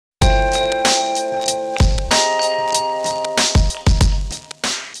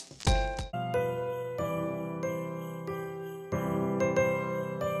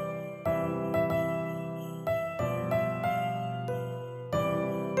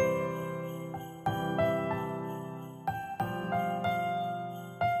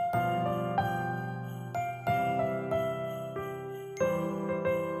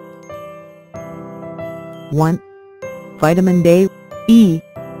1. Vitamin A, E,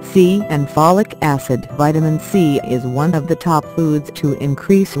 C and folic acid. Vitamin C is one of the top foods to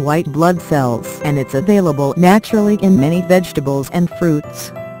increase white blood cells, and it's available naturally in many vegetables and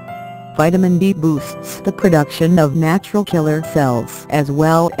fruits. Vitamin D boosts the production of natural killer cells as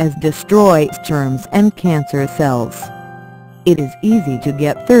well as destroys germs and cancer cells. It is easy to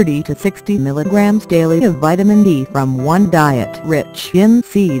get 30 to 60 milligrams daily of vitamin D from one diet rich in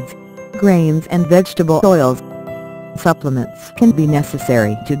seeds, grains and vegetable oils. Supplements can be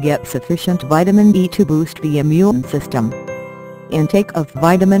necessary to get sufficient vitamin D to boost the immune system. Intake of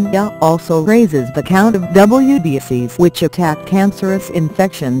vitamin D also raises the count of WBCs, which attack cancerous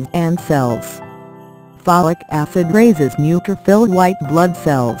infections and cells. Folic acid raises neutrophil white blood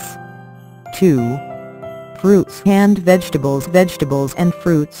cells. 2. Fruits and vegetables. Vegetables and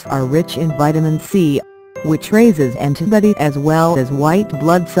fruits are rich in vitamin C, which raises antibodies as well as white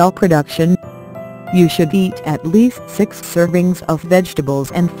blood cell production. You should eat at least 6 servings of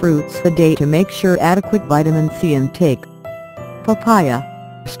vegetables and fruits a day to make sure adequate vitamin C intake. Papaya,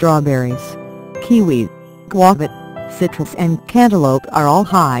 strawberries, kiwi, guava, citrus and cantaloupe are all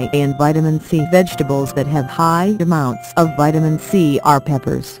high in vitamin C. Vegetables that have high amounts of vitamin C are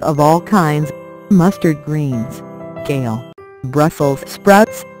peppers of all kinds, mustard greens, kale, Brussels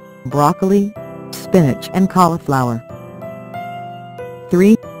sprouts, broccoli, spinach and cauliflower.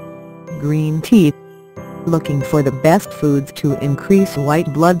 3. Green tea. Looking for the best foods to increase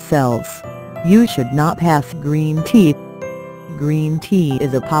white blood cells, you should not pass green tea. Green tea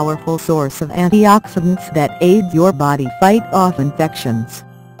is a powerful source of antioxidants that aids your body fight off infections.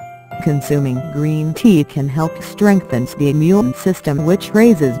 Consuming green tea can help strengthen the immune system, which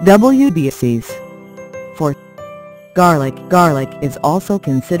raises WBCs. 4. Garlic. Garlic is also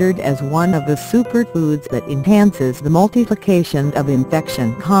considered as one of the superfoods that enhances the multiplication of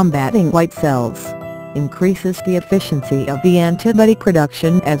infection-combating white cells, increases the efficiency of the antibody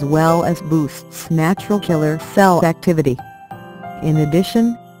production as well as boosts natural killer cell activity. In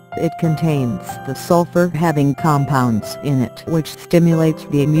addition, it contains the sulfur-having compounds in it which stimulates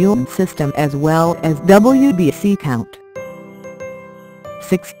the immune system as well as WBC count.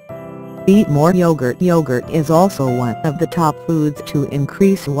 6. Eat more yogurt. Yogurt is also one of the top foods to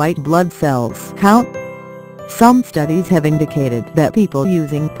increase white blood cells count. Some studies have indicated that people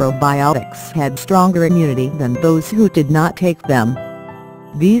using probiotics had stronger immunity than those who did not take them.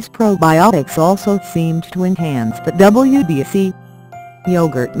 These probiotics also seemed to enhance the WBC.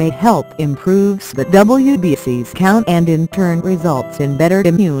 Yogurt may help improve the WBC's count and in turn results in better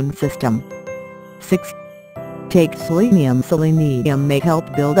immune system. 6. Take selenium. Selenium may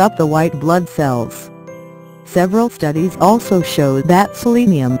help build up the white blood cells. Several studies also show that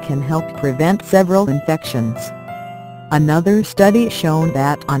selenium can help prevent several infections. Another study shown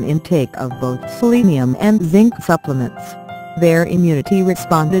that on intake of both selenium and zinc supplements, their immunity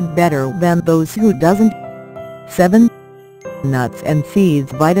responded better than those who doesn't. 7. Nuts and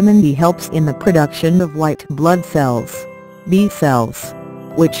seeds. Vitamin D helps in the production of white blood cells, B cells,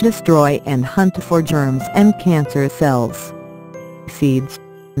 which destroy and hunt for germs and cancer cells. Seeds,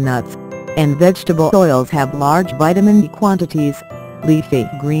 nuts, and vegetable oils have large vitamin D quantities. Leafy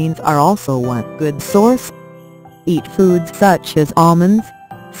greens are also one good source. Eat foods such as almonds,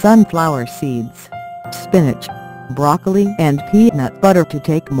 sunflower seeds, spinach, broccoli and peanut butter to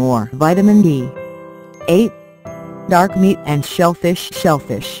take more vitamin D. 8. Dark meat and shellfish.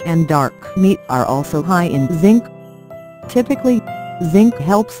 Shellfish and dark meat are also high in zinc. Typically, zinc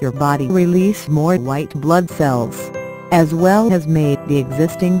helps your body release more white blood cells, as well as make the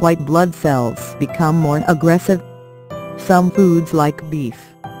existing white blood cells become more aggressive. Some foods like beef,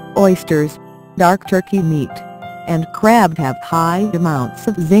 oysters, dark turkey meat, and crab have high amounts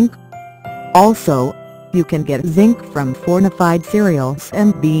of zinc. Also, you can get zinc from fortified cereals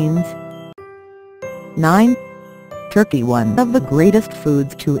and beans. 9. Turkey. One of the greatest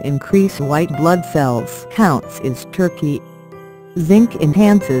foods to increase white blood cells counts is turkey. Zinc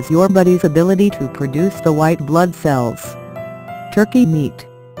enhances your body's ability to produce the white blood cells. Turkey meat,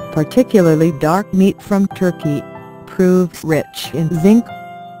 particularly dark meat from turkey, proves rich in zinc.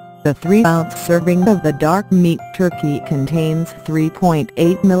 The 3-ounce serving of the dark meat turkey contains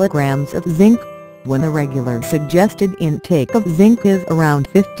 3.8 milligrams of zinc, when a regular suggested intake of zinc is around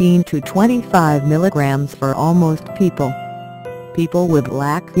 15 to 25 milligrams for almost people. People with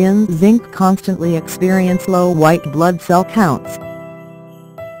lack in zinc constantly experience low white blood cell counts.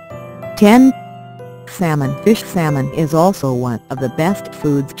 10. Salmon fish. Salmon is also one of the best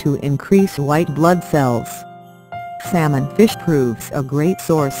foods to increase white blood cells. Salmon fish proves a great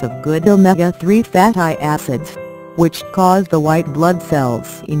source of good omega-3 fatty acids, which cause the white blood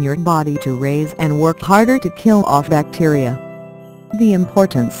cells in your body to raise and work harder to kill off bacteria. The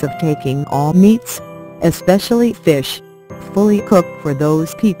importance of taking all meats, especially fish, fully cooked for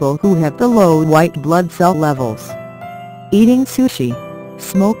those people who have the low white blood cell levels. Eating sushi,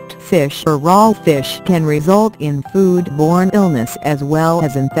 smoked fish or raw fish can result in food-borne illness as well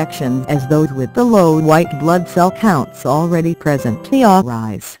as infections, as those with the low white blood cell counts already present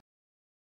arise.